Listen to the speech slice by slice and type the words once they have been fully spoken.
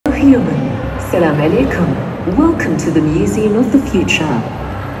human. Salam alaikum. Welcome to the Museum of the Future.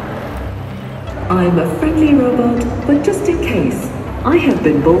 I'm a friendly robot, but just in case, I have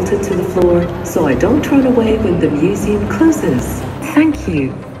been bolted to the floor so I don't run away when the museum closes. Thank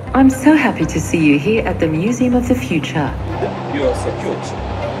you. I'm so happy to see you here at the Museum of the Future. You are so cute.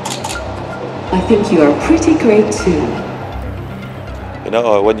 I think you are pretty great too. You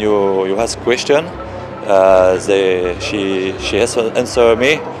know, when you ask question, she has to answer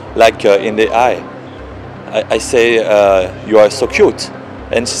me like in the eye. I say you are so cute,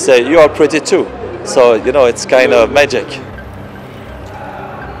 and she say you are pretty too. So you know, it's kind of magic.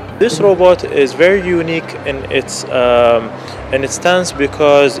 This robot is very unique in its stance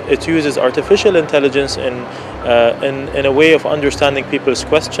because it uses artificial intelligence in a way of understanding people's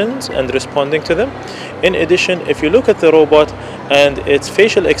questions and responding to them. In addition, if you look at the robot and its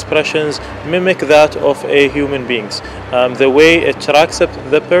facial expressions mimic that of a human being's. The way it tracks up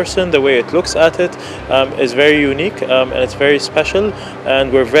the person, the way it looks at it is very unique and it's very special,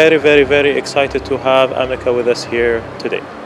 and we're very, very, very excited to have Ameca with us here today.